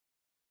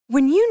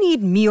When you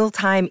need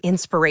mealtime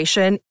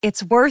inspiration,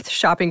 it's worth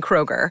shopping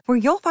Kroger, where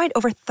you'll find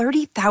over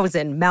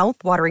 30,000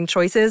 mouth-watering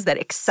choices that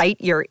excite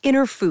your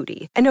inner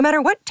foodie. And no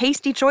matter what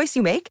tasty choice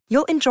you make,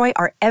 you'll enjoy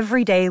our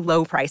everyday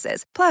low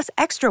prices, plus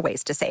extra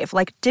ways to save,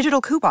 like digital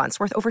coupons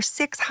worth over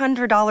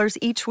 $600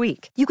 each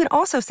week. You can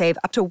also save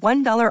up to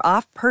 $1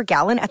 off per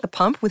gallon at the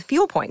pump with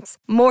fuel points.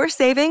 More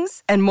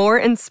savings and more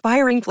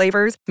inspiring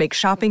flavors make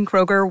shopping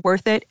Kroger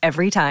worth it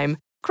every time.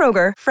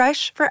 Kroger,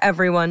 fresh for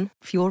everyone.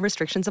 Fuel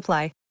restrictions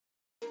apply.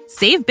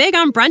 Save big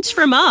on brunch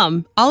for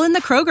mom, all in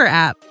the Kroger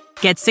app.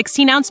 Get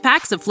 16-ounce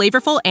packs of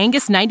flavorful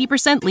Angus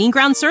 90% lean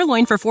ground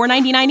sirloin for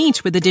 $4.99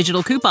 each with a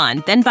digital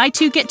coupon. Then buy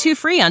 2, get 2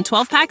 free on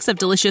 12 packs of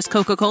delicious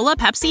Coca-Cola,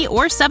 Pepsi,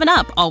 or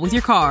 7-Up, all with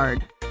your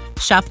card.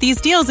 Shop these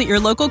deals at your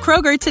local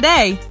Kroger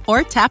today,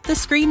 or tap the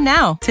screen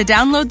now to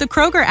download the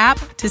Kroger app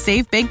to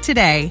save big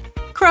today.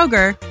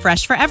 Kroger,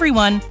 fresh for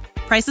everyone.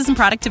 Prices and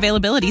product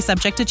availability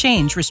subject to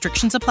change.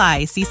 Restrictions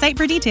apply. See site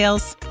for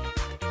details.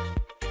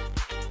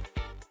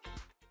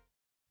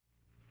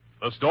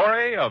 The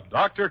story of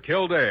Dr.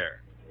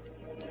 Kildare.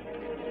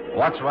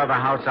 Whatsoever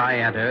house I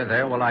enter,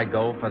 there will I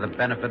go for the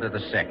benefit of the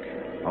sick.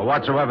 Or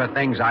whatsoever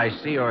things I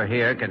see or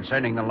hear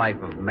concerning the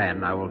life of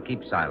men, I will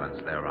keep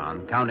silence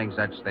thereon, counting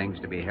such things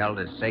to be held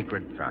as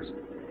sacred trust.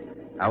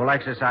 I will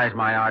exercise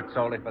my art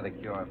solely for the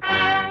cure.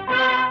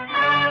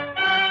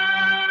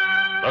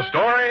 The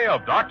story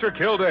of Dr.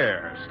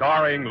 Kildare,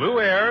 starring Lou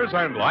Ayres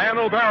and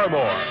Lionel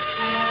Barrymore.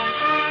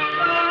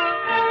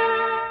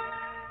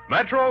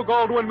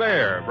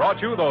 Metro-Goldwyn-Mayer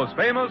brought you those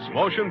famous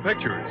motion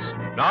pictures.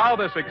 Now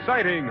this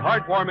exciting,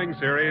 heartwarming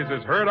series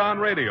is heard on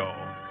radio.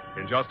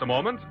 In just a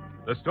moment,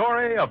 the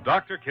story of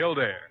Dr.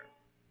 Kildare.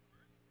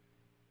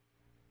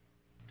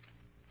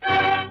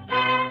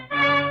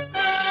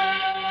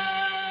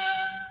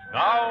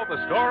 Now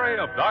the story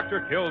of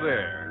Dr.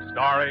 Kildare,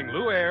 starring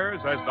Lou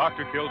Ayres as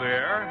Dr.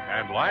 Kildare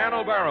and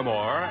Lionel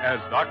Barrymore as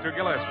Dr.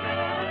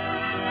 Gillespie.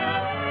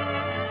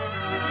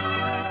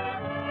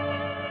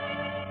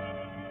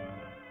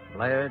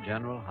 Blair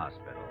General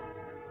Hospital,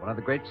 one of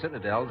the great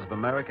citadels of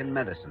American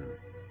medicine.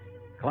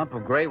 A clump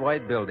of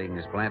gray-white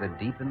buildings planted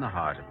deep in the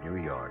heart of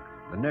New York,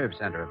 the nerve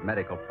center of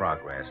medical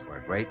progress,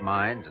 where great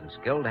minds and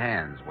skilled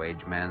hands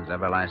wage man's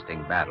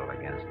everlasting battle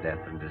against death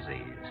and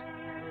disease.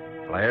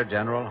 Blair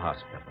General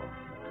Hospital,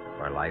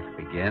 where life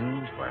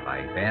begins, where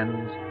life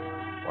ends,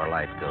 where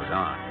life goes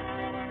on.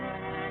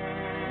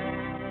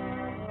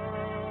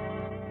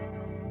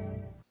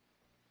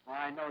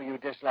 I know you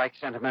dislike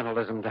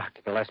sentimentalism,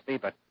 Dr. Gillespie,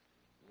 but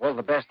well,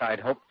 the best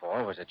I'd hoped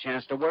for was a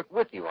chance to work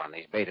with you on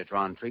these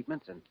Betatron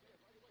treatments, and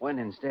when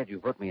instead you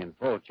put me in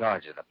full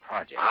charge of the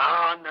project.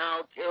 Ah,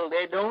 now,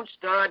 Kildare, don't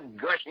start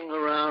gushing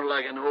around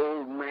like an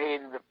old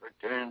maid at a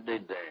fraternity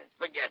dance.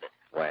 Forget it.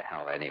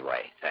 Well,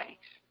 anyway,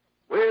 thanks.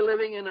 We're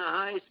living in a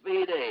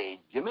high-speed age,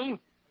 Jimmy,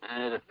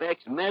 and it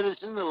affects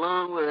medicine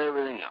along with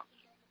everything else.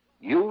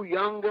 You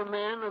younger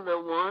men are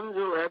the ones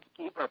who'll have to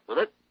keep up with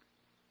it.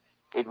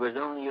 It was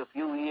only a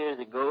few years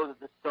ago that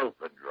the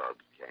sulfur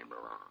drugs came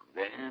along,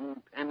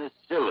 then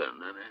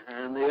penicillin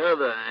and the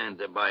other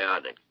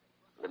antibiotics.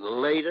 A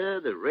little later,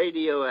 the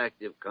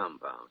radioactive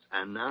compounds,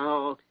 and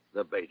now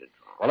the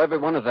Betatron. Well, every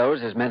one of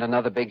those has meant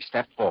another big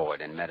step forward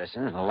in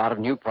medicine, and a lot of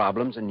new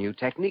problems and new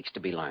techniques to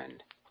be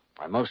learned.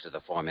 Why, most of the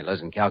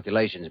formulas and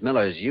calculations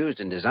Miller has used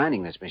in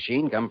designing this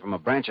machine come from a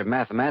branch of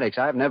mathematics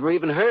I've never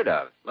even heard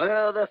of.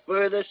 Well, the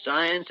further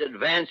science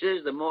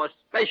advances, the more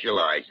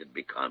specialized it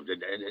becomes,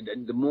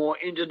 and the more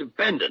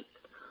interdependent.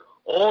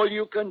 All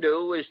you can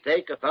do is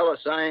take a fellow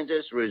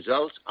scientist's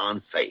results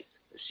on faith.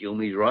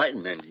 Assume he's right,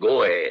 and then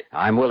go ahead.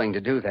 I'm willing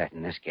to do that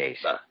in this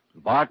case.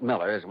 Bart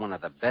Miller is one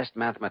of the best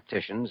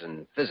mathematicians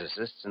and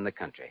physicists in the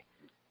country.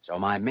 So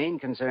my main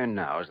concern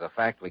now is the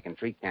fact we can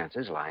treat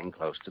cancers lying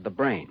close to the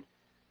brain.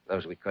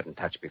 Those we couldn't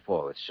touch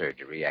before with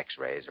surgery,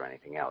 x-rays, or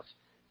anything else.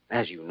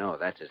 As you know,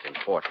 that's as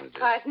important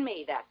as... Pardon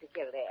me, Dr.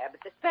 Kildare,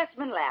 but the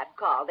specimen lab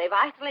called. They've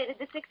isolated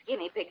the 6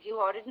 guinea pigs you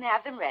ordered and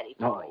have them ready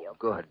for you. Oh,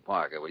 good,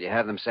 Parker. Will you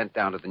have them sent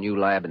down to the new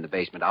lab in the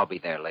basement? I'll be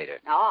there later.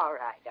 All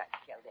right, Dr.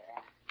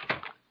 Kildare.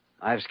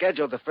 I've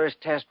scheduled the first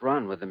test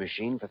run with the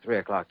machine for 3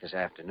 o'clock this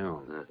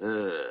afternoon.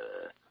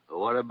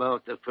 What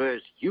about the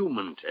first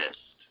human test?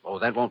 Oh,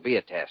 that won't be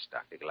a test,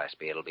 Dr.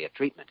 Gillespie. It'll be a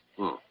treatment.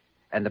 Oh.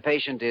 And the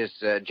patient is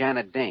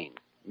Janet Dane.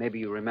 Maybe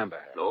you remember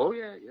her. Oh,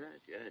 yes.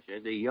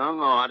 The young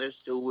artist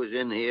who was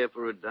in here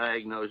for a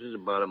diagnosis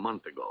about a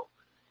month ago.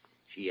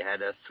 She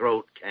had a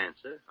throat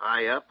cancer,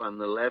 high up on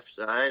the left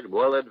side,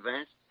 well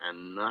advanced,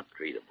 and not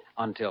treatable.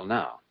 Until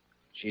now.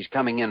 She's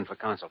coming in for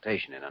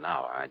consultation in an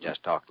hour. I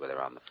just talked with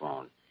her on the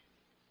phone.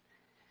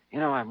 You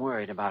know, I'm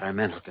worried about her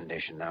mental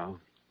condition, though.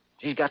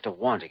 She's got to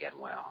want to get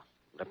well,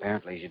 but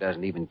apparently she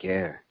doesn't even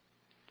care.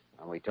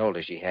 When we told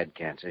her she had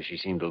cancer, she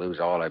seemed to lose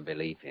all her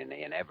belief in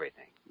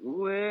everything.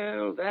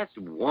 Well, that's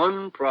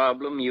one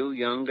problem you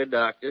younger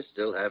doctors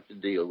still have to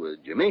deal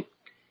with, Jimmy.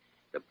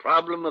 The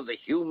problem of the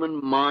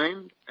human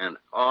mind and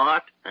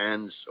heart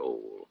and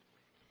soul.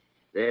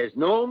 There's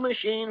no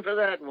machine for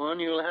that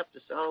one. You'll have to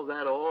solve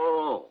that all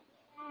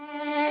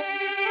alone.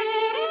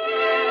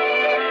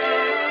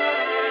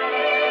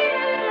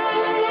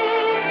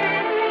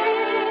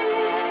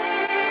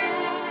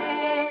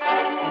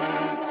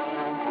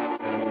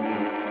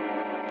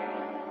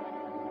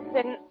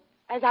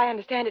 As I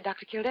understand it,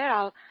 Dr. Kildare,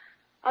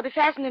 I'll be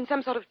fastened in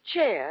some sort of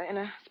chair in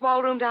a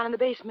small room down in the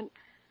basement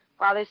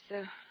while this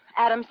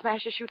atom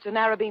smasher shoots a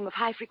narrow beam of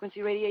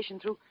high-frequency radiation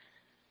through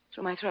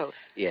my throat.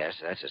 Yes,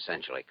 that's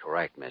essentially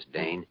correct, Miss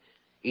Dane.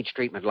 Each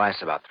treatment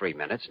lasts about 3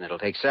 minutes, and it'll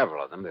take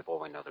several of them before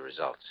we know the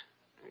results.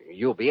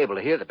 You'll be able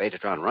to hear the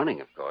Betatron running,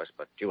 of course,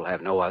 but you'll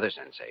have no other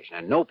sensation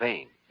and no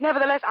pain.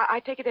 Nevertheless, I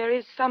take it there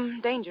is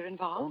some danger Oh,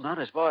 involved. not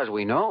as far as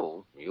we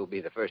know. You'll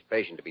be the first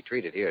patient to be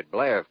treated here at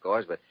Blair, of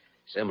course, but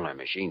similar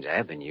machines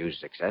have been used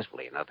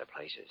successfully in other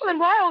places. Well, then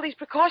why all these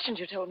precautions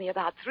you told me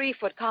about?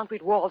 3-foot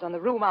concrete walls on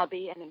the room I'll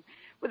be in, and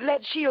with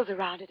lead shields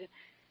around it, and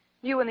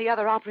you and the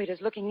other operators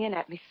looking in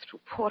at me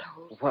through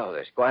portholes. Well,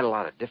 there's quite a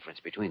lot of difference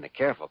between the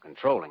careful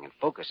controlling and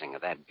focusing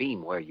of that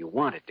beam where you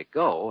want it to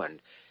go and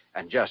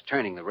just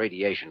turning the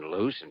radiation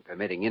loose and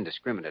permitting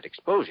indiscriminate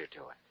exposure to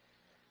it.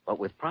 But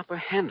with proper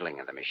handling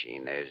of the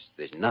machine,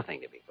 there's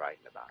nothing to be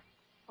frightened about.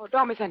 Oh,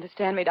 don't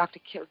misunderstand me, Dr.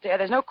 Kildare.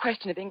 There's no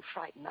question of being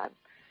frightened. I've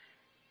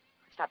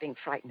stopped being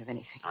frightened of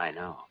anything. I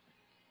know.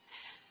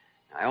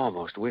 I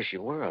almost wish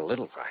you were a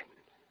little frightened.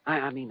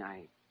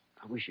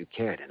 I wish you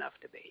cared enough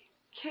to be.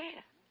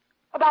 Care?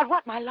 About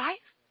what, my life?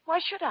 Why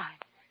should I?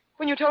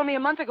 When you told me a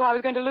month ago I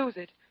was going to lose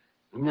it.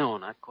 No,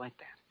 not quite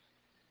that.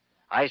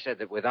 I said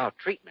that without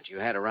treatment, you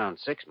had around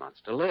 6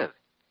 months to live.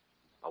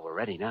 But we're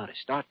ready now to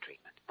start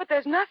treatment. But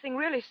there's nothing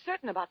really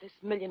certain about this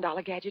 $1 million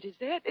gadget, is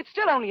there? It's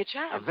still only a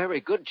chance. A very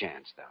good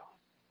chance,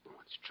 though.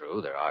 It's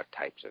true, there are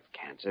types of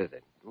cancer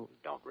that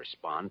don't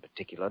respond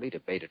particularly to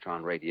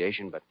Betatron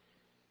radiation, but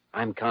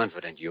I'm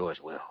confident yours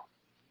will.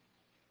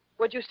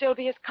 Would you still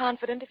be as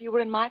confident if you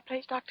were in my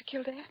place, Dr.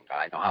 Kildare?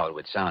 I know how it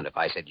would sound if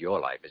I said your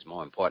life is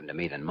more important to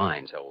me than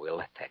mine, so we'll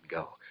let that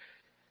go.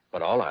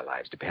 But all our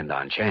lives depend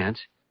on chance.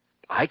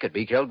 I could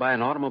be killed by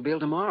an automobile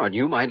tomorrow, and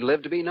you might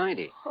live to be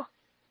 90. Oh.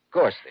 Of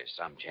course, there's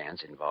some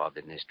chance involved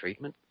in this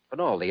treatment, but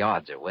all the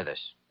odds are with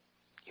us.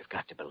 You've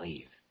got to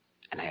believe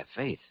and have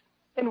faith.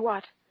 In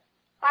what?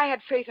 I had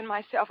faith in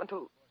myself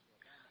until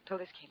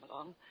this came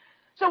along.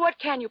 So what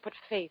can you put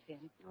faith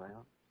in?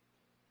 Well,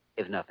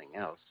 if nothing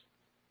else,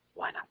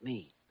 why not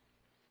me?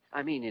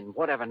 I mean, in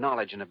whatever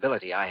knowledge and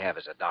ability I have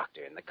as a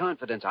doctor, and the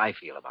confidence I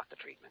feel about the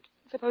treatment.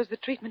 Suppose the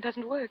treatment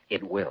doesn't work.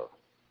 It will.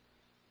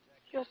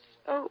 You're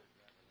so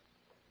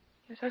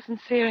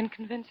sincere and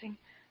convincing.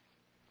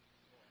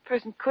 A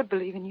person could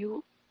believe in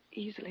you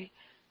easily.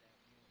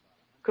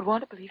 Could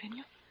want to believe in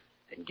you.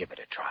 Then give it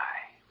a try,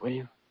 will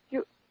you?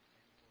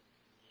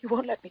 You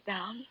won't let me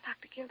down,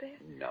 Dr. Kildare?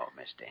 No,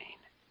 Miss Dane.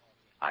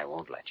 I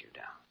won't let you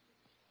down.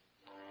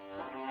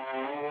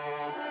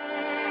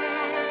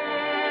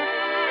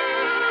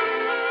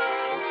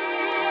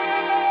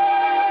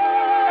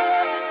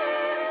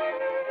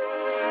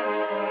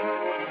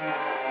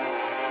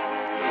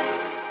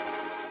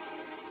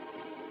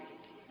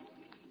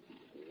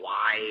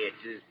 Why,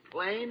 it's as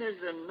plain as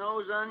the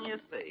nose on your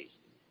face.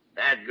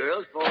 That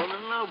girl's fallen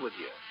in love with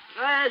you.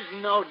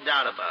 There's no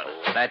doubt about it.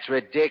 Oh, that's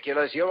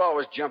ridiculous. You're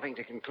always jumping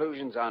to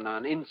conclusions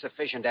on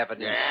insufficient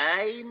evidence.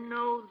 I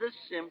know the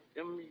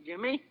symptoms,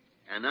 Jimmy.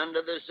 And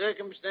under the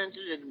circumstances,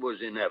 it was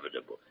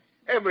inevitable.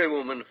 Every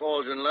woman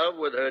falls in love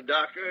with her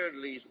doctor at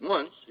least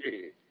once.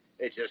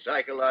 It's a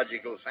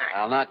psychological fact.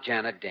 Well, not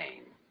Janet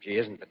Dane. She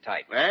isn't the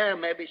type. Well,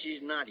 maybe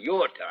she's not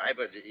your type,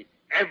 but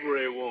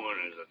every woman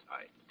is a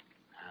type.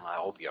 Well, I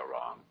hope you're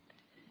wrong.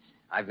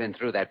 I've been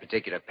through that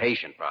particular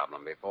patient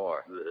problem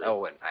before.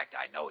 Oh, in fact,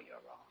 I know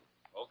you're wrong.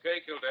 Okay,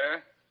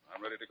 Kildare.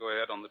 I'm ready to go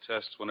ahead on the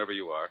tests whenever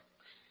you are.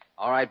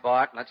 All right,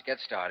 Bart, let's get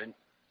started.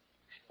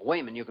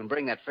 Wayman, you can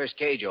bring that first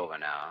cage over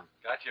now.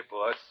 Gotcha,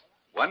 boss.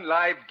 One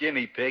live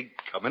guinea pig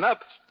coming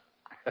up.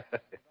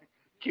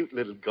 Cute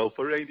little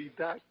gopher, ain't he,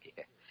 Doc?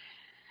 Yeah.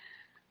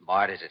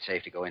 Bart, is it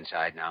safe to go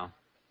inside now?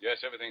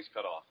 Yes, everything's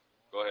cut off.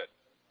 Go ahead.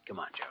 Come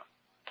on, Joe.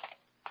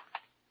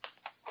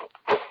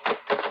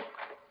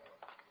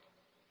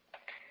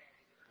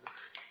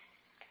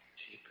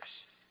 Jeepers.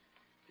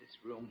 This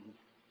room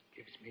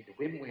gives me the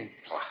whim-wim.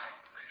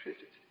 There's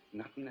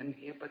nothing in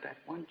here but that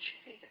one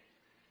chair.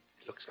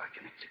 It looks like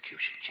an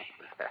execution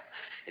chamber.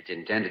 It's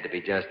intended to be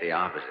just the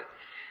opposite.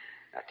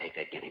 Now, take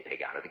that guinea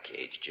pig out of the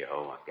cage,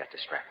 Joe. I've got to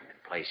strap him in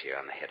place here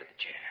on the head of the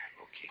chair.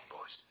 Okay,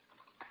 boss.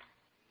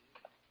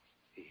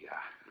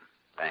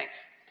 Thanks.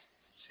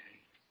 Say,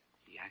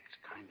 he acts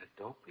kind of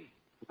dopey.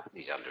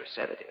 He's under a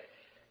sedative,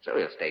 so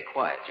he'll stay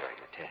quiet during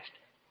the test.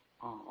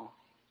 Oh,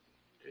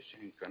 this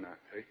ain't gonna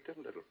hurt the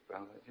little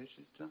fella, is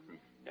it, Tom?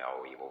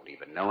 No, he won't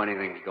even know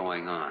anything's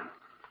going on.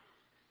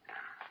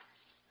 Now,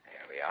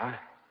 there we are.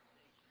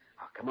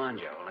 Oh, come on,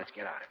 Joe. Let's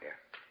get out of here.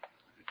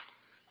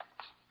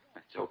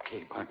 That's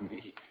okay by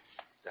me.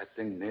 That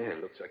thing there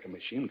looks like a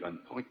machine gun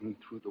pointing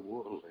through the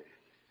wall there.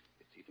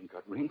 It's even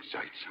got ring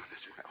sights on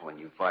it. When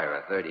you fire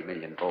a 30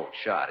 million volt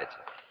shot, it's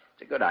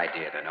a good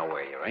idea to know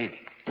where you're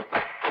aiming.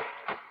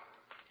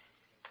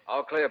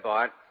 All clear,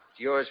 Bart. It's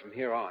yours from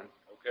here on.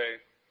 Okay.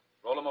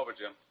 Roll him over,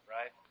 Jim.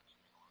 Right.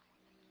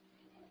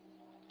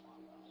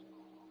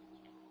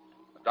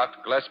 Dr.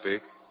 Gillespie,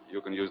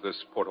 you can use this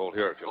porthole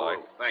here if you like.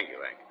 Thank you.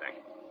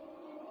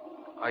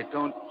 I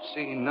don't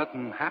see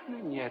nothing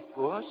happening yet,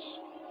 boss.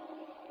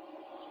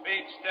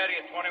 speed steady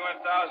at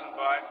 21,000,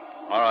 Bart.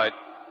 All right.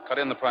 Cut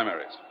in the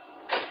primaries.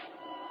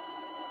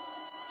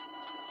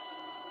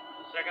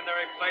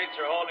 Secondary plates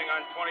are holding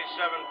on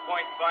 27.53,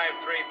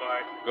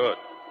 Bart. Good.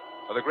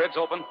 Are the grids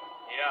open?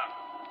 Yeah.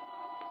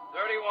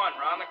 31,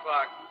 round the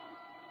clock.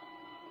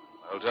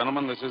 Well,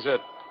 gentlemen, this is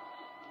it.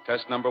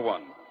 Test number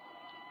 1.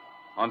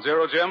 On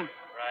 0, Jim?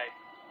 Right.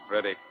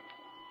 Ready.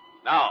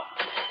 Now.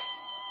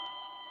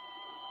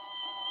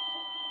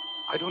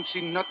 I don't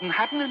see nothing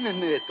happening in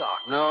there, Doc.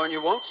 No, and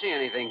you won't see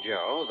anything,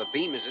 Joe. The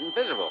beam is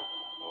invisible.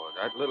 Oh,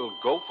 that little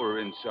gopher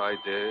inside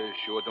there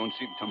sure don't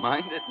seem to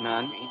mind it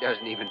none. He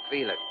doesn't even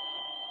feel it.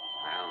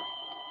 Well,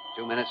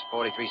 2 minutes,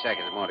 43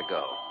 seconds more to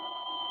go.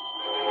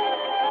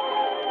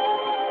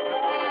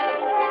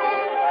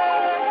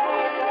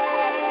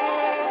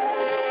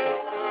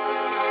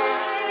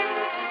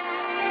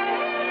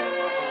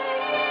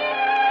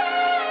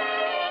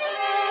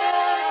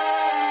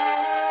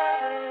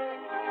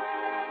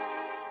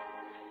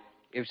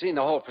 You've seen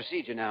the whole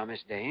procedure now, Miss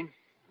Dane.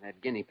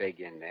 That guinea pig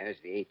in there is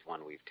the 8th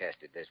one we've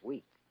tested this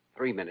week.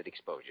 3-minute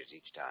exposures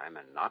each time,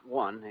 and not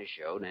one has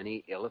showed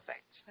any ill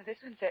effects. Well, this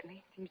one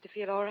certainly seems to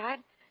feel all right.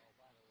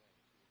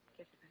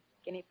 Guess if a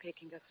guinea pig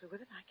can go through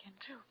with it, I can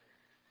too.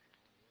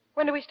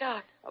 When do we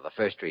start? Well, the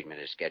first treatment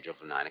is scheduled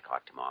for 9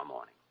 o'clock tomorrow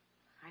morning.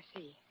 I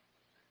see.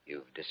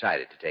 You've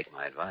decided to take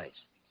my advice.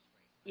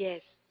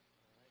 Yes.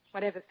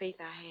 Whatever faith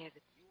I have,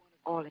 it's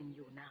all in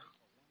you now.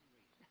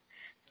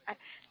 I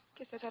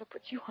guess that ought to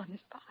put you on the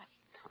spot.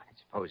 I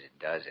suppose it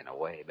does in a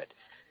way, but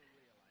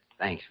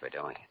thanks for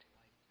doing it.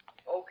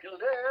 Oh,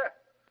 Kildare.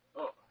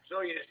 Oh,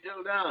 so you're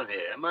still down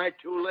here. Am I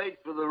too late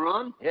for the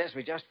run? Yes,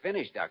 we just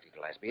finished, Dr.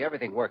 Gillespie.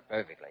 Everything worked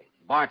perfectly.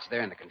 Bart's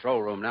there in the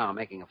control room now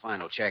making a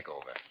final check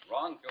over.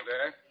 Ron,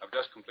 Kildare, I've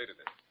just completed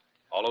it.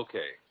 All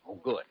okay. Oh,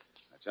 good.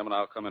 Now, Jim and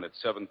I'll come in at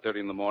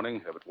 7:30 in the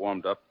morning, have it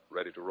warmed up,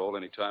 ready to roll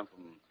any time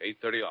from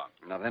 8:30 on.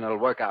 Now, then it'll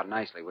work out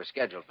nicely. We're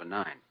scheduled for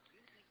 9.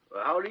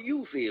 Well, how do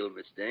you feel,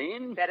 Miss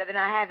Dane? Better than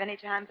I have any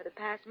time for the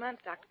past month,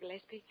 Dr.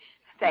 Gillespie.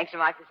 Thanks to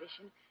my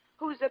physician,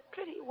 who's a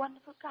pretty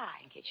wonderful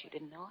guy, in case you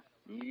didn't know it.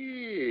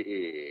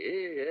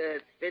 Yeah,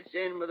 that fits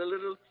in with a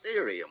little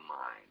theory of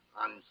mine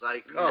on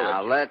psychology.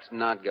 Now, let's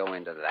not go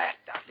into that,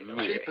 Dr.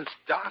 Gillespie. Jeepers,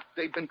 Doc,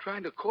 they've been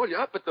trying to call you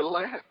up at the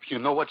lab. You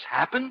know what's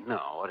happened? No,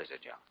 what is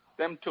it, Joe?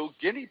 Them 2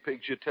 guinea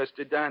pigs you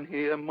tested down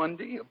here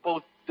Monday are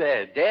both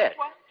dead. Dead?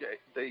 What?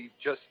 They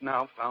just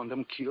now found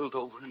them keeled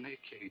over in their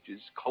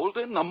cages,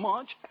 colder than a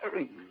March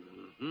herring.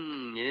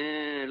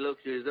 Yeah, it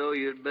looks as though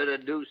you'd better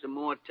do some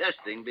more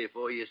testing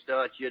before you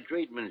start your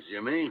treatments,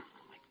 Jimmy.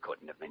 It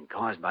couldn't have been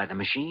caused by the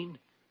machine.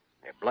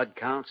 Their blood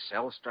count,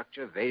 cell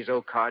structure,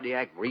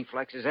 vasocardiac,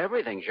 reflexes,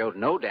 everything showed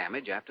no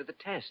damage after the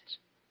tests.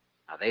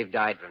 Now, they've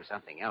died from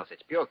something else.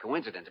 It's pure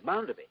coincidence.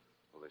 Bound to be.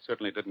 Well, they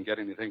certainly didn't get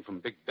anything from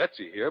Big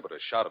Betsy here but a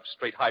shot of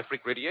straight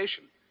high-freak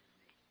radiation.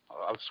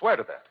 I'll swear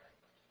to that.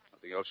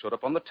 Nothing else showed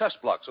up on the test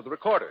blocks or the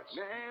recorders.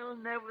 Well,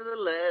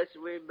 nevertheless,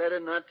 we'd better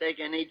not take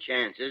any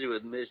chances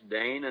with Miss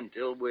Dane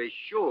until we're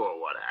sure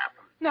what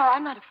happened. No,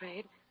 I'm not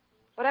afraid.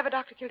 Whatever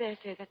Dr. Kildare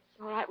says, that's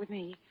all right with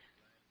me.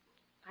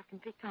 I've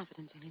complete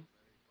confidence in him.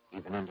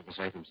 Even under the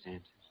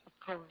circumstances. Of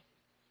course.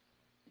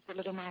 It's a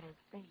little matter of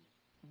faith,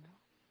 you know.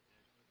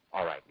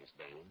 All right, Miss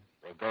Dane.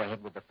 We'll go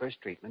ahead with the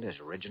first treatment as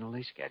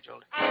originally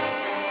scheduled.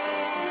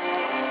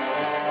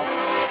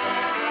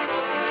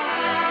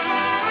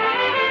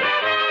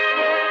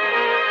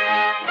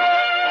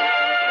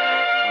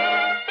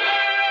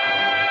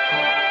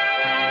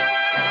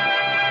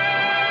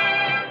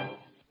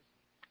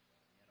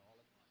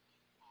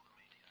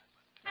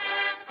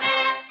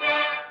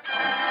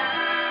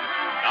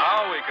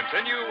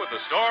 Continue with the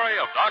story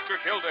of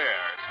Dr.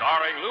 Kildare,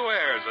 starring Lou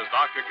Ayres as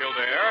Dr.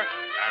 Kildare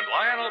and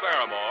Lionel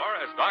Barrymore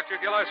as Dr.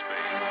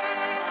 Gillespie.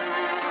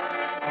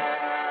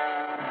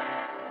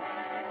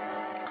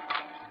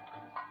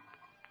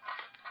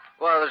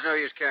 Well, there's no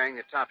use carrying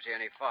the Topsy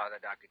any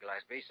farther, Dr.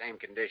 Gillespie. Same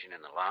condition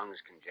in the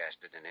lungs,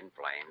 congested and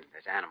inflamed.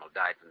 This animal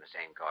died from the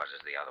same cause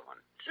as the other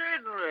one.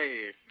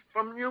 Certainly.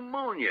 From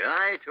pneumonia.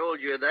 I told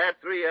you that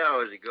 3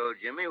 hours ago,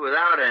 Jimmy,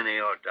 without any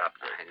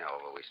autopsy. I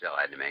know, but we still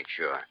had to make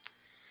sure.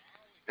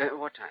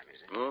 What time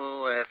is it?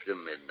 Oh, after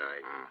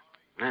midnight.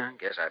 Well,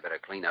 guess I better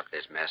clean up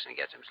this mess and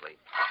get some sleep.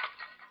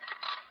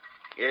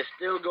 You're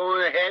still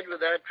going ahead with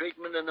that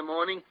treatment in the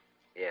morning?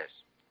 Yes.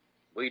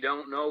 We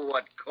don't know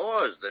what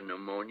caused the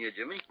pneumonia,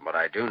 Jimmy. But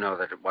I do know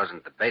that it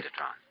wasn't the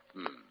Betatron.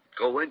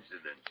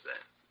 Coincidence,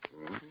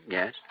 then.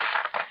 Yes.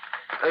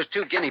 Those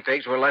 2 guinea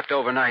pigs were left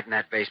overnight in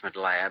that basement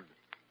lab.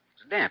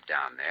 It's damp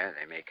down there.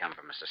 They may come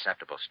from a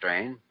susceptible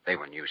strain. They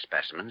were new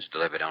specimens,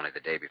 delivered only the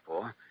day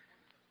before.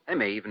 They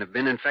may even have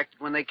been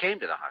infected when they came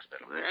to the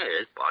hospital. Yeah,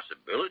 there's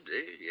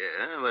possibility,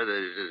 yeah, but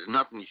there's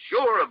nothing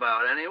sure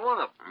about any one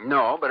of them.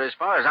 No, but as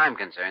far as I'm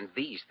concerned,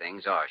 these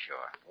things are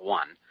sure.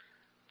 1,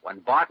 when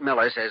Bart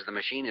Miller says the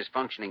machine is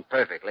functioning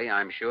perfectly,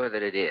 I'm sure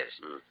that it is.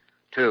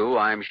 2,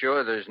 I'm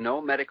sure there's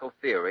no medical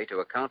theory to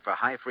account for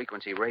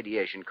high-frequency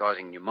radiation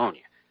causing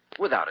pneumonia,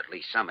 without at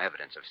least some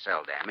evidence of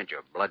cell damage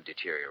or blood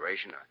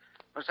deterioration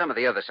or some of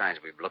the other signs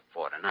we've looked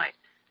for tonight.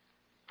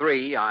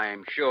 3,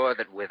 I'm sure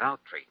that without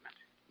treatment,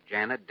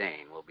 Janet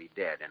Dane will be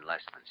dead in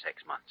less than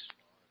 6 months.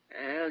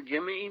 Well,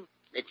 Jimmy,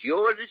 it's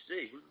your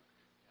decision.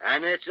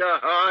 And it's a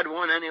hard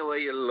one any way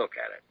you look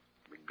at it.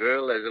 The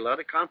girl has a lot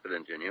of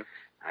confidence in you.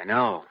 I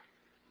know.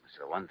 It's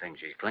the one thing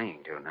she's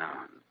clinging to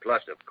now.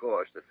 Plus, of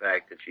course, the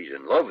fact that she's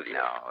in love with you.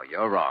 No,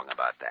 you're wrong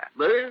about that.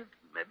 Well,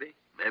 maybe.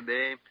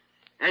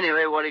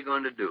 Anyway, what are you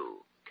going to do?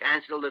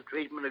 Cancel the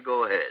treatment or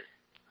go ahead?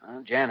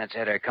 Well, Janet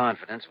said her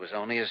confidence was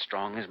only as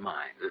strong as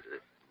mine.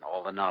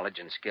 All the knowledge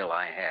and skill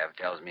I have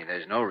tells me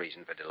there's no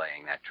reason for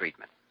delaying that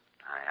treatment.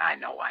 I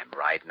know I'm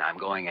right, and I'm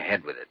going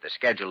ahead with it. The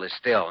schedule is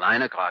still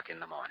 9 o'clock in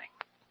the morning.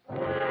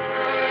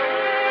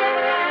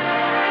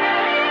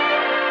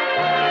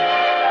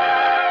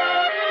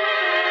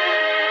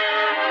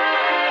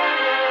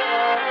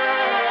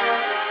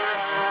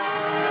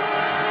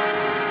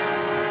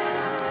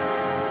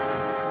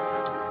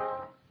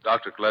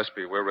 Dr.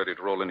 Gillespie, we're ready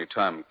to roll any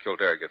time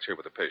Kildare gets here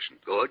with the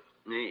patient. Good.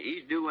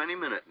 He's due any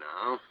minute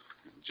now.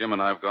 Jim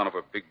and I have gone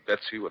over Big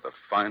Betsy with a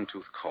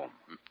fine-tooth comb.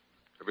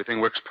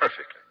 Everything works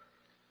perfectly.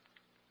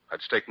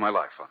 I'd stake my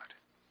life on it.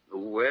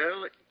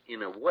 Well,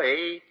 in a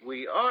way,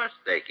 we are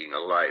staking a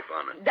life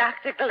on it.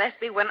 Dr.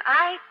 Gillespie, when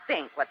I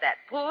think what that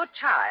poor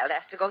child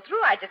has to go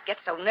through, I just get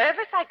so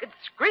nervous I could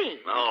scream.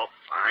 Oh,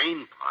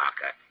 fine,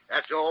 Parker.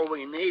 That's all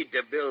we need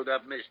to build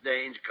up Miss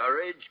Dane's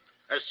courage.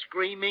 A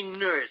screaming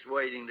nurse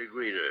waiting to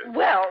greet her.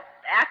 Well,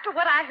 after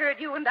what I heard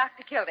you and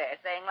Dr. Kildare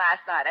saying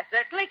last night, I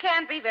certainly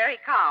can't be very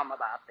calm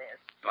about this.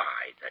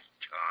 By the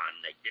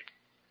tarnation,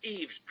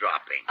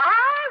 eavesdropping.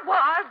 I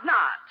was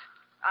not.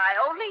 I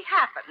only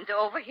happened to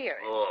overhear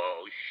it.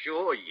 Oh,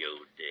 sure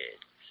you did,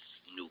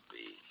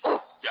 Snoopy.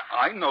 Oh. Yeah,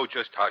 I know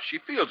just how she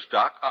feels,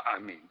 Doc. I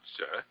mean,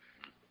 sir,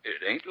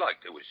 it ain't like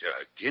there was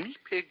a guinea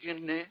pig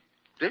in there.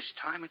 This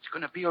time it's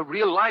going to be a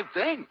real live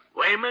thing.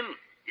 Wayman,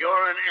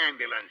 you're an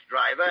ambulance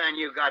driver, and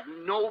you got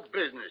no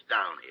business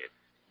down here.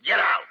 Get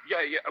out.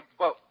 Yeah,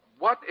 but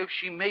what if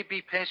she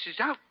maybe passes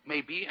out,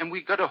 maybe, and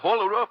we got to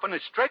haul her off on a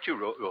stretcher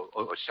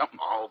or something?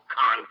 Oh,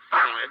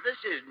 confound it. This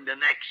isn't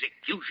an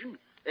execution.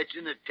 It's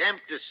an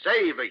attempt to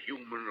save a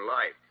human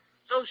life.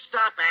 So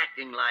stop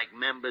acting like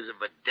members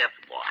of a death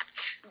watch.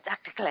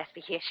 Dr.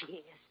 Gillespie, here she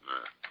is.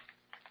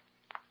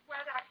 Well,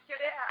 Dr.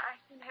 Kildare, I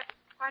seem to have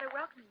quite a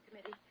welcoming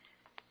committee.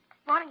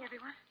 Morning,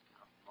 everyone.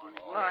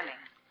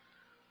 Morning.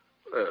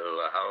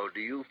 Well, how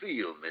do you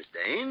feel, Miss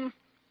Dane?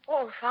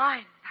 Oh,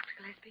 fine,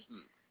 Dr. Gillespie.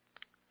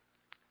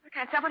 Well,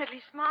 can someone at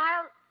least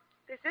smile?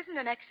 This isn't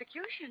an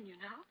execution,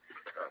 you know.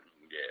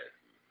 Yes.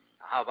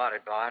 How about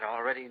it, Bart?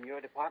 Already in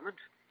your department?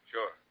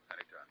 Sure,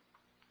 anytime.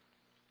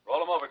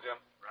 Roll him over, Jim.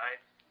 Right.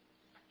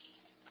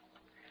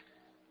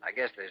 I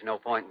guess there's no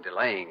point in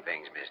delaying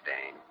things, Miss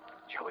Dane.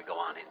 Shall we go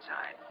on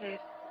inside? Yes.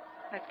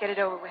 Let's get it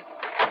over with.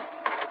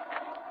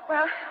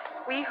 Well,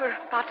 we who are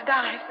about to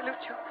die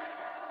salute you.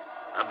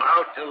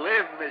 About to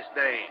live, Miss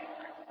Dane.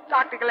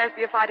 Dr.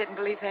 Gillespie, if I didn't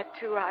believe that,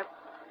 too, I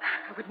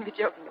wouldn't be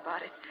joking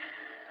about it.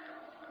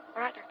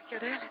 All right, Dr.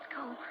 Kildare, let's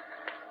go.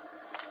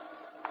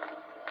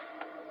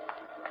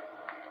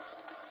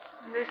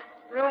 This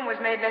room was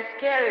made less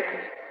scary when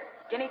the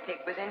guinea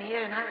pig was in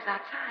here and I was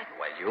outside.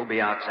 Well, you'll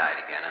be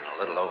outside again in a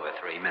little over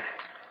 3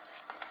 minutes.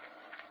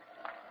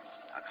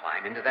 Now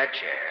climb into that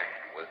chair.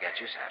 We'll get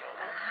you settled.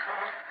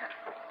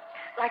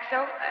 Like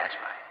so? That's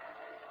right.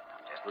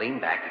 Just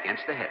lean back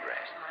against the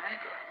headrest. All right.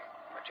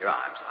 Put your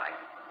arms like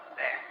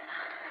there.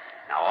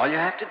 Now, all you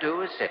have to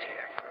do is sit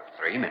here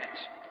for 3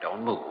 minutes.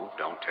 Don't move.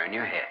 Don't turn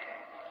your head.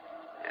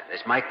 Now,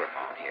 this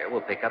microphone here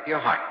will pick up your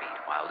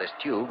heartbeat while this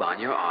tube on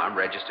your arm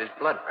registers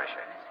blood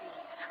pressure.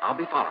 I'll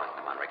be following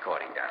them on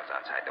recording dials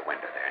outside the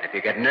window there. And if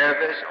you get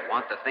nervous or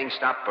want the thing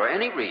stopped for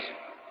any reason,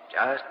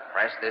 just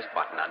press this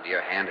button under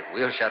your hand and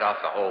we'll shut off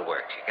the whole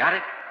works. You got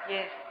it?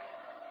 Yes.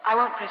 I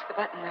won't press the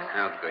button, though.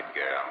 Oh, good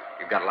girl.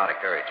 You've got a lot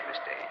of courage, Miss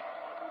Dane.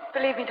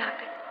 Believe me,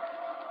 Doctor,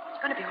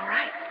 it's going to be all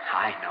right.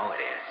 I know it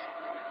is.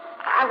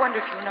 I wonder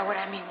if you'll know what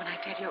I mean when I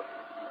tell you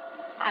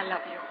I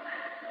love you.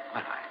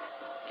 Well, I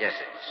guess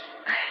it's...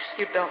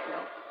 You don't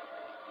know.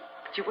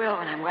 But you will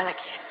when I'm well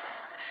again.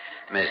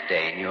 Miss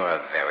Dane, you're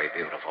a very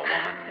beautiful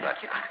woman, but...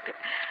 Thank you, Doctor.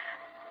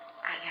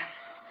 I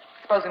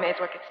suppose we may as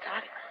well get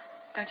started.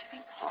 Don't you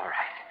think? All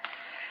right.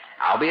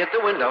 I'll be at the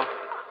window.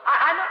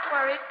 I'm not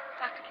worried,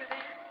 Dr.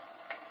 Kildare.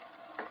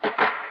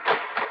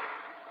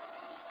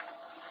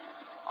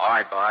 All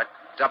right, Bart.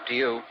 It's up to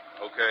you.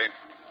 Okay.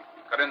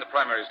 Cut in the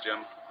primaries,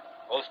 Jim.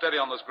 Hold steady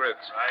on those grids.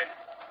 Right.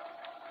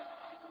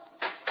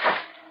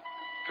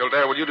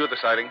 Kildare, will you do the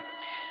sighting?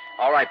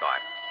 All right,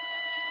 Bart.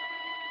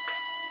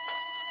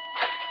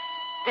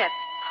 That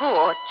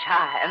poor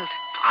child.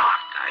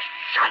 Parker,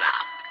 shut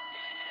up.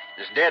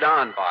 It's dead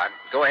on, Bart.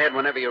 Go ahead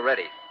whenever you're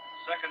ready.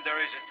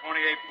 Secondary's at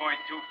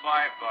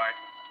 28.25, Bart.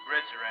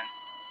 Grids are in.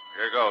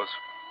 Here goes.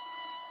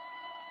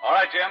 All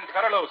right, Jim.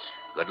 Cut her loose.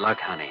 Good luck,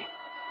 honey.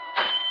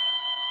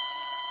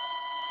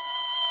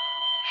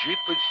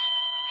 Jeepers,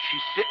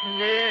 she's sitting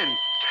there and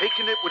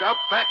taking it without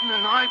batting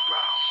an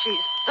eyebrow.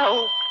 She's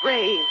so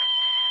brave.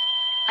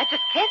 I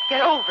just can't get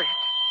over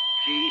it.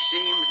 She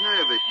seems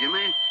nervous,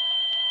 Jimmy.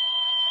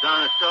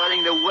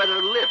 starting to wet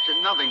her lips,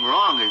 and nothing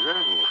wrong, is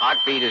there?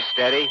 Heartbeat is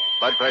steady.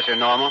 Blood pressure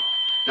normal.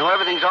 No,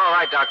 everything's all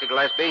right, Dr.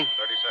 Gillespie. 30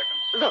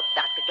 seconds. Look,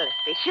 Dr.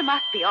 Gillespie, she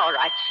must be all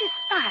right. She's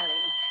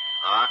smiling.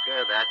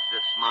 Parker, that's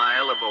the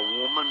smile of a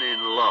woman in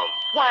love.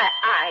 Why,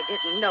 I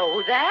didn't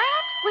know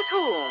that. With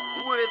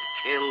whom? With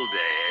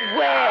Kildare.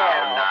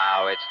 Well.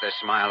 Now, it's the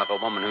smile of a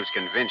woman who's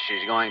convinced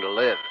she's going to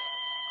live.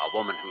 A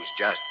woman who's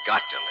just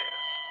got to live.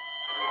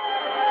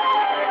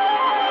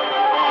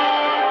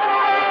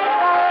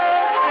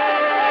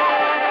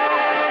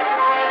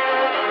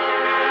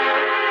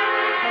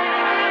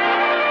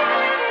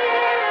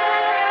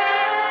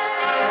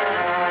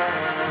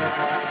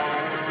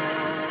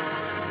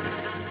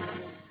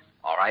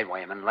 All right,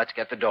 Wayman, let's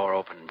get the door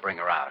open and bring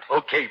her out.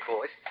 Okay,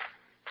 boys.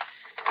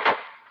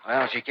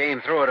 Well, she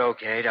came through it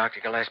okay,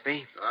 Dr.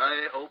 Gillespie.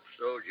 I hope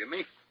so,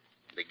 Jimmy.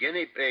 The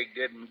guinea pig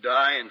didn't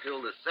die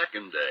until the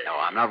second day. No,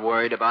 I'm not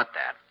worried about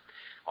that.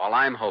 All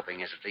I'm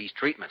hoping is that these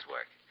treatments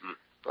work.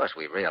 Of course,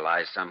 we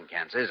realize some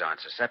cancers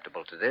aren't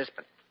susceptible to this,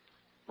 but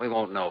we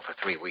won't know for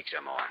 3 weeks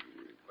or more.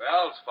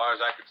 Well, as far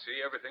as I could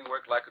see, everything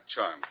worked like a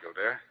charm,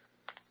 Kildare.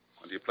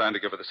 When do you plan to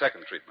give her the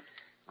second treatment?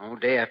 Oh,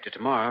 day after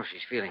tomorrow, if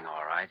she's feeling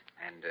all right.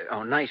 And,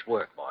 nice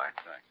work, boy.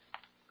 Thanks.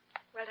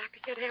 Well, Dr.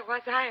 Kildare,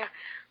 was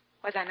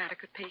I not a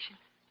good patient?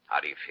 How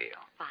do you feel?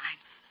 Fine.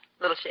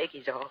 A little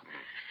shaky's all.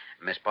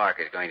 Miss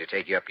Parker's going to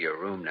take you up to your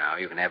room now.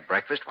 You can have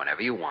breakfast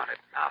whenever you want it.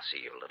 I'll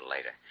see you a little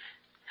later.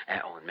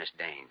 And Miss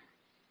Dane,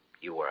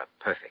 you were a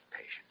perfect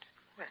patient.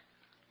 Well,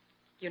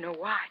 you know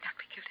why,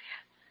 Dr.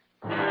 Kildare.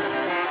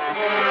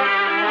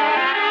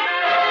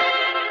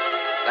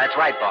 That's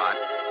right, Bart.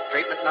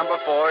 Treatment number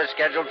 4 is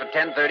scheduled for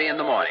 10:30 in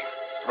the morning.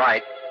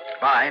 Right.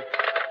 Bye.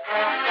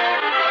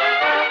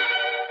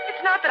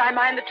 It's not that I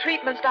mind the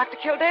treatments, Dr.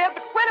 Kildare,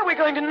 but when are we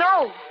going to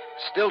know?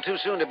 Still too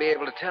soon to be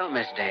able to tell,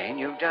 Miss Dane.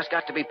 You've just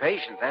got to be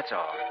patient, that's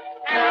all.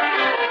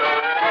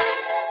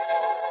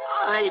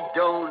 I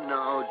don't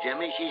know,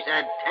 Jimmy. She's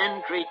had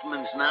 10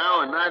 treatments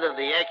now, and neither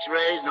the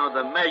x-rays nor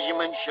the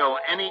measurements show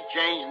any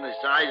change in the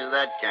size of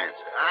that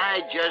cancer.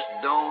 I just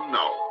don't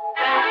know.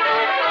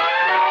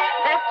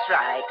 That's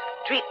right.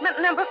 Treatment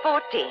number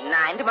 14,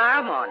 9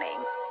 tomorrow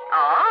morning.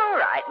 All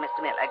right,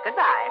 Mr. Miller.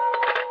 Goodbye.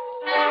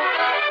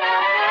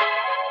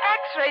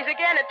 X-rays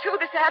again at 2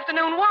 this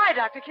afternoon. Why,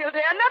 Dr.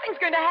 Kildare? Nothing's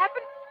going to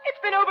happen. It's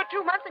been over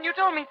 2 months, and you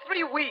told me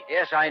 3 weeks.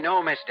 Yes, I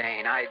know, Miss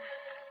Dane.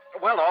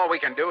 Well, all we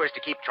can do is to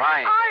keep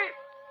trying.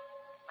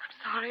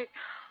 I'm sorry.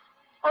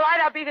 All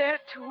right, I'll be there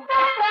at 2.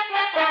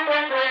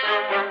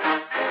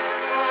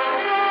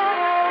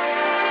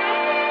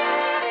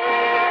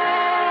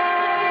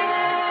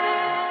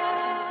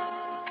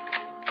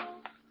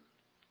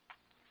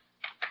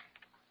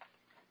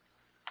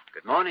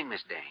 Good morning,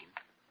 Miss Dane.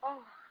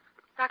 Oh,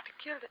 Dr.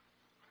 Kildare.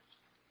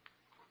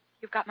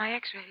 You've got my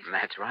x-rays.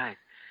 That's right.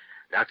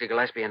 Dr.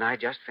 Gillespie and I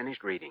just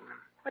finished reading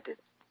them. What did...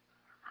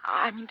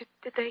 I mean,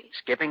 did they...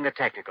 Skipping the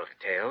technical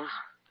details,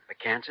 the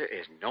cancer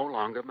is no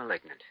longer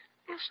malignant.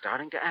 It's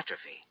starting to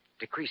atrophy,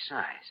 decrease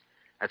size.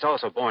 That's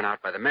also borne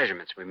out by the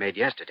measurements we made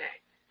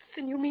yesterday.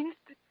 Then you mean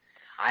that...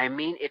 I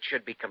mean it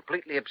should be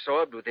completely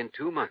absorbed within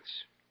 2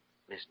 months.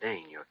 Miss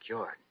Dane, you're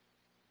cured.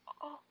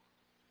 Oh,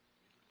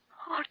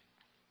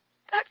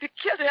 Dr.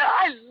 Kildare,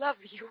 I love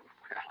you.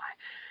 Well,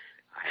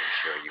 I'm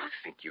sure you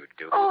think you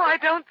do. Oh, I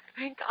don't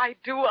think I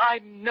do. I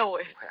know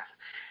it. Well,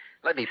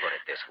 let me put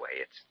it this way.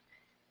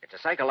 It's a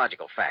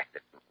psychological fact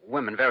that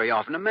women very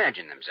often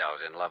imagine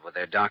themselves in love with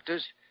their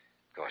doctors.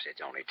 Of course,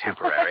 it's only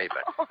temporary,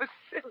 but... Oh,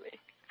 silly.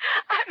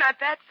 I'm not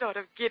that sort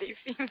of giddy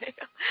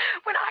female.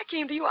 When I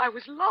came to you, I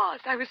was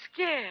lost. I was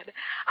scared.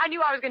 I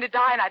knew I was going to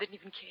die, and I didn't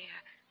even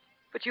care.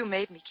 But you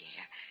made me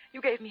care.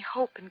 You gave me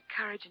hope and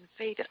courage and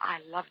faith, and I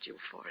loved you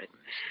for it.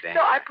 Miss Dane,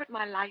 So I put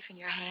my life in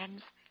your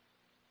hands,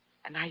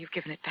 and now you've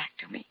given it back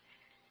to me.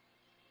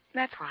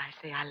 That's why I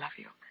say I love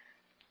you.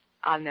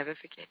 I'll never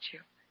forget you.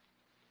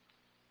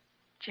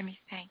 Jimmy,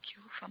 thank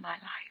you for my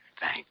life.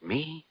 Thank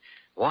me?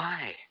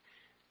 Why?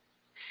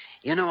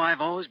 You know, I've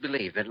always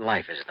believed that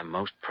life is the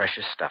most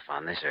precious stuff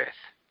on this earth.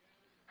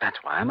 That's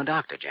why I'm a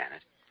doctor,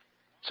 Janet.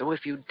 So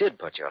if you did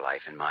put your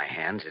life in my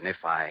hands, and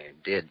if I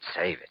did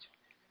save it,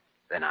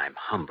 then I'm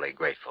humbly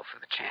grateful for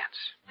the chance.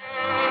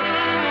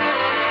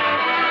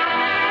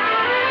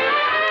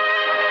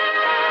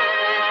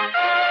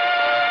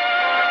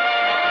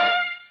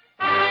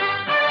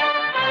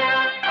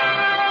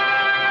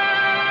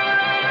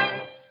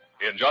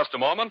 In just a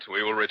moment,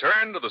 we will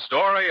return to the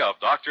story of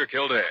Dr.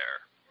 Kildare.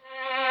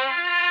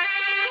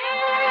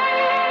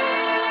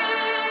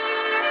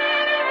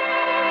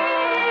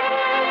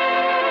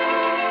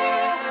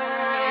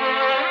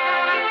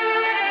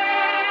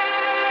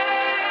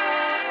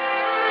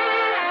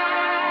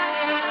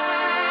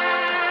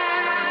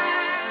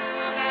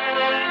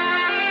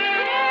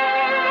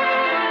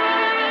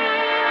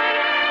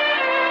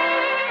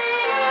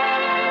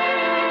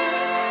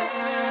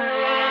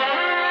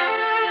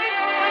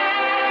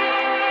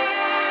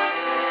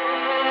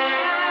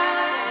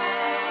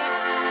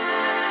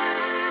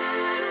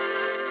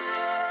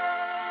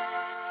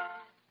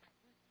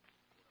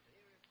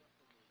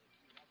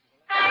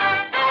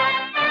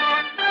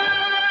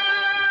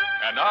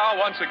 And now,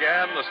 once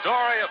again, the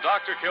story of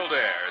Dr.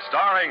 Kildare,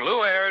 starring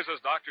Lou Ayres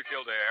as Dr.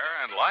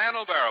 Kildare and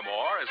Lionel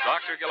Barrymore as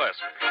Dr.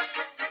 Gillespie.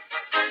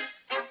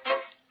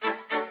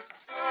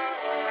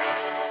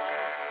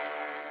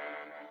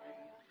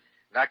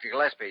 Dr.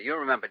 Gillespie, you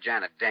remember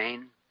Janet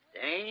Dane?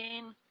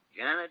 Dane?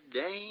 Janet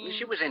Dane?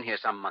 She was in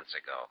here some months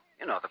ago.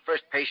 You know, the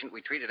first patient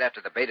we treated after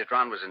the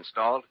Betatron was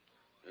installed.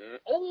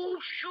 Oh,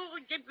 sure.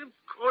 Of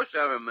course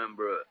I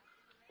remember her.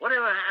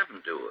 Whatever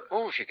happened to her?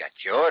 Oh, she got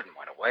cured and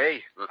went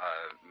away,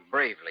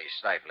 bravely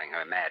stifling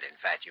her mad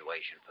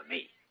infatuation for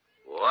me.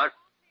 What?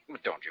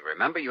 Don't you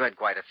remember? You had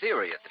quite a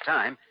theory at the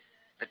time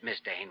that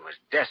Miss Dane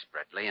was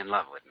desperately in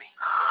love with me.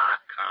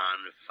 Ah,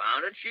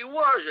 confound it. She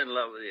was in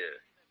love with you.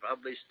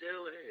 Probably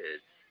still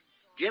is.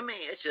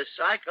 Jimmy, it's a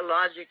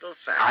psychological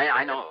fact.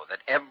 I know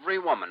that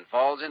every woman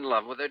falls in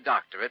love with her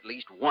doctor at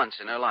least once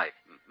in her life.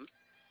 Mm-hmm.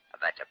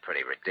 That's a pretty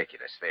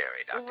ridiculous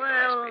theory, Dr.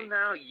 Gillespie. Well,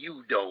 now,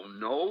 you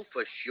don't know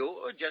for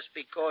sure just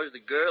because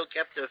the girl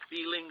kept her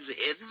feelings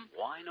hidden.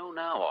 Well, I know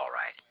now, all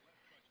right.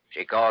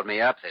 She called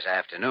me up this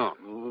afternoon.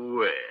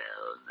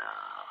 Well,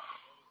 now.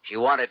 She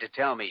wanted to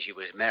tell me she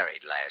was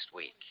married last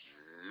week.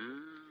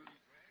 Hmm?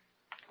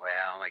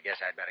 Well, I guess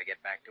I'd better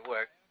get back to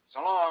work.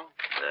 So long.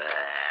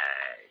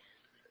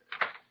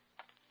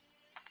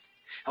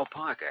 Oh,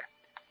 Parker,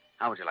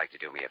 how would you like to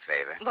do me a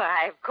favor?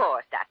 Why, of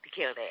course, Dr.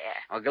 Kildare.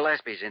 Well,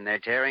 Gillespie's in there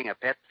tearing a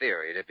pet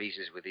theory to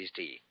pieces with his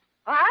teeth.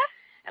 What?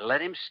 And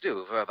let him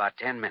stew for about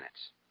 10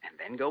 minutes. And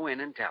then go in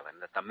and tell him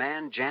that the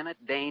man Janet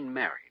Dane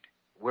married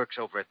works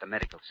over at the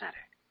medical center.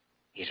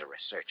 He's a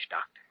research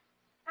doctor.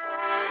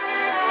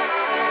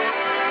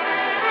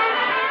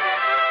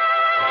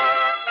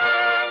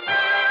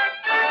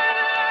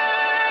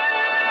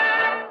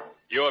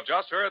 You have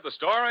just heard the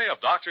story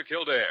of Dr.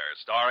 Kildare,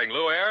 starring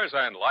Lou Ayres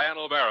and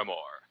Lionel Barrymore.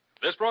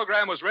 This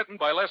program was written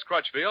by Les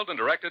Crutchfield and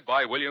directed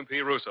by William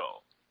P.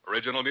 Russo.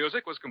 Original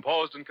music was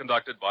composed and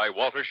conducted by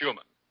Walter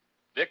Schumann.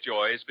 Dick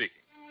Joy speaking.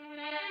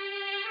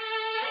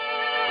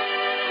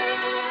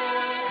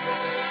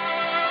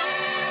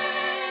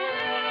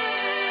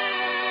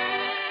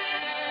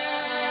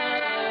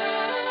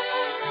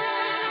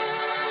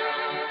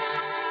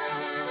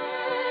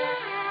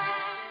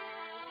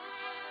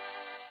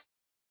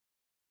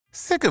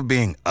 Sick of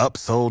being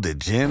upsold at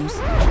gyms?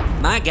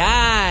 My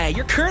guy,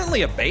 you're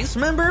currently a base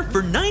member?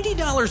 For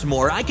 $90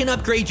 more, I can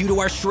upgrade you to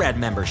our Shred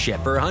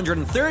membership. For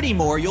 $130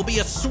 more, you'll be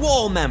a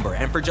Swole member.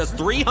 And for just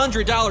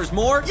 $300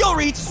 more, you'll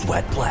reach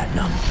Sweat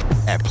Platinum.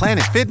 At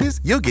Planet Fitness,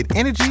 you'll get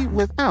energy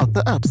without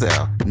the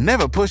upsell.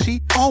 Never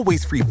pushy,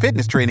 always free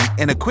fitness training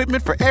and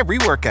equipment for every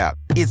workout.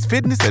 It's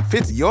fitness that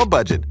fits your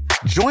budget.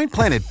 Join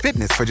Planet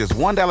Fitness for just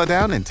 $1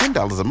 down and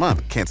 $10 a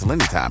month. Cancel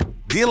anytime.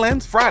 Deal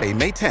ends Friday,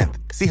 May 10th.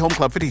 See Home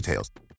Club for details.